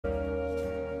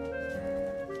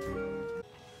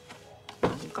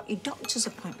your doctor's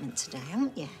appointment today,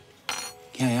 haven't you?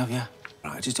 Yeah, I have, yeah.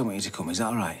 Right, I just don't want you to come. Is that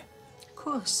all right? Of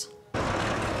course.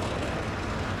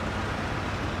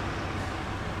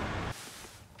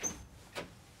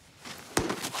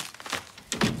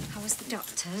 How was the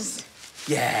doctor's?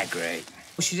 Yeah, great.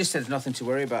 Well, she just said nothing to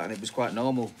worry about, and it was quite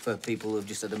normal for people who've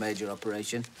just had a major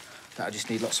operation. That I just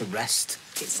need lots of rest.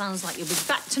 It sounds like you'll be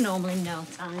back to normal in no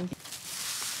time.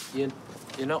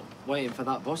 You're not waiting for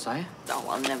that bus, are you? Oh,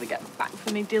 I'll never get back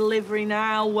from my delivery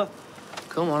now.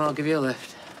 Come on, I'll give you a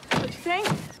lift. What do you think?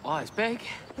 Oh, it's big.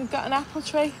 We've got an apple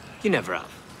tree. You never have.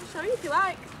 I'll show you if you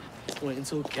like. Wait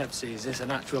until Kev sees this,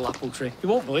 an actual apple tree. You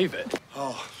won't believe it.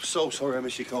 Oh, so sorry I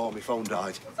missed your call. My phone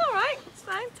died. It's all right. It's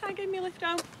fine. Ty gave me a lift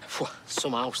home.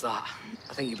 Some house, that.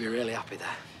 I think you'd be really happy there.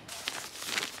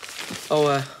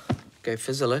 Oh, gave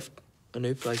Fizz a lift. A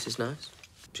new place is nice.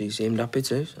 She seemed happy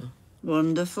too, so...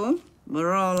 Wonderful.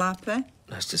 We're all happy.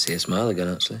 Nice to see her smile again,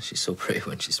 actually. She's so pretty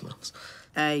when she smiles.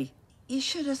 Hey, you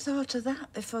should have thought of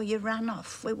that before you ran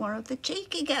off with one of the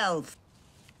cheeky girls.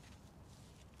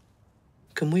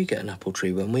 Can we get an apple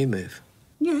tree when we move?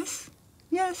 Yes.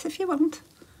 Yes, if you want.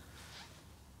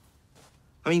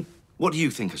 I mean, what do you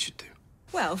think I should do?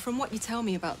 Well, from what you tell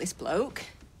me about this bloke,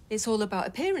 it's all about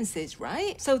appearances,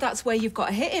 right? So that's where you've got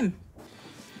to hit him.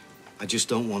 I just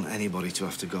don't want anybody to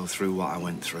have to go through what I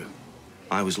went through.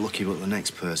 I was lucky, but the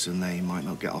next person, they might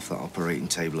not get off that operating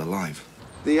table alive.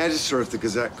 The editor of the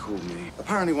Gazette called me.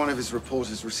 Apparently one of his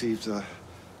reporters received a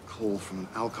call from an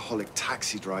alcoholic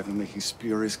taxi driver making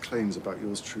spurious claims about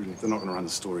yours truly. They're not going to run the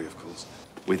story, of course.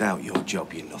 Without your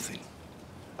job, you're nothing.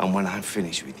 And when I'm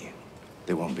finished with you,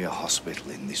 there won't be a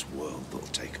hospital in this world that'll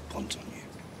take a punt on you.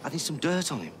 I need some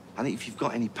dirt on him. I think if you've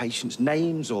got any patients'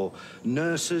 names or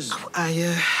nurses...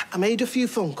 I made a few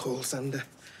phone calls and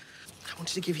I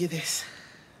wanted to give you this.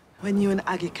 When you and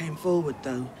Aadi came forward,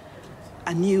 though,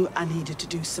 I knew I needed to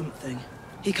do something.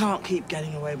 He can't keep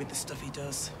getting away with the stuff he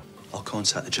does. I'll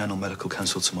contact the General Medical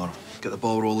Council tomorrow. Get the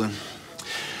ball rolling.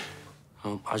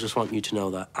 I just want you to know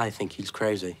that I think he's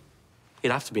crazy. He'd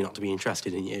have to be not to be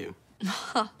interested in you.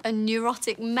 A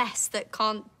neurotic mess that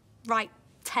can't write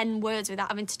 10 words without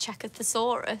having to check a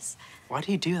thesaurus. Why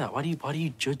do you do that? Why do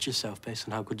you judge yourself based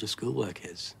on how good your schoolwork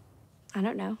is? I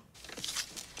don't know.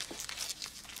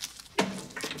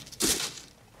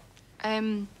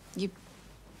 You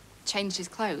changed his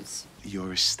clothes?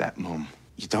 You're his stepmom.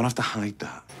 You don't have to hide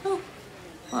that. Oh,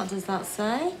 what does that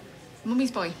say?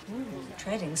 Mummy's boy.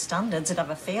 Trading standards would have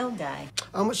a field day.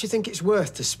 How much do you think it's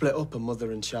worth to split up a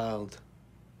mother and child?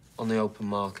 On the open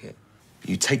market.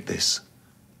 You take this,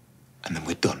 and then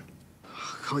we're done.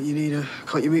 Can't you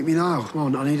meet me now? Come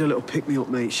on, I need a little pick-me-up,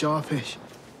 mate. Sharpish.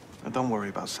 Now, don't worry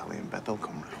about Sally and Beth. They'll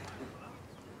come round.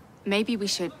 Maybe we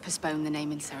should postpone the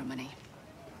naming ceremony.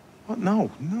 What?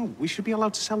 No. We should be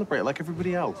allowed to celebrate like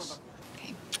everybody else.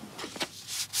 Okay.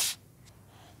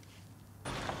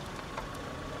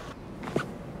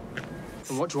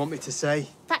 And what do you want me to say?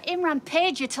 That Imran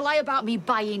paid you to lie about me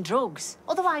buying drugs.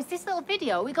 Otherwise, this little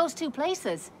video, it goes two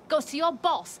places. It goes to your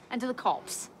boss and to the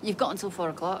cops. You've got until 4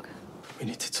 o'clock. We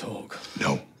need to talk.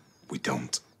 No, we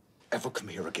don't. Ever come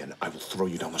here again, I will throw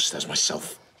you down the stairs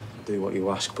myself. I'll do what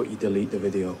you ask, but you delete the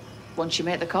video. Once you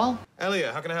make the call.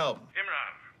 Elliot, how can I help?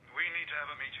 Imran, we need to have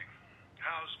a meeting.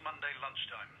 How's Monday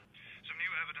lunchtime? Some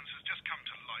new evidence has just come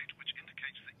to light which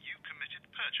indicates that you committed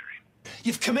perjury.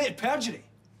 You've committed perjury?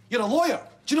 You're a lawyer.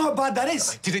 Do you know how bad that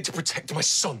is? I did it to protect my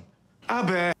son.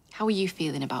 Abby. How are you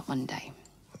feeling about Monday?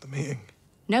 At the meeting?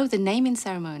 No, the naming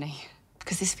ceremony.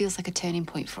 Because this feels like a turning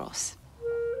point for us.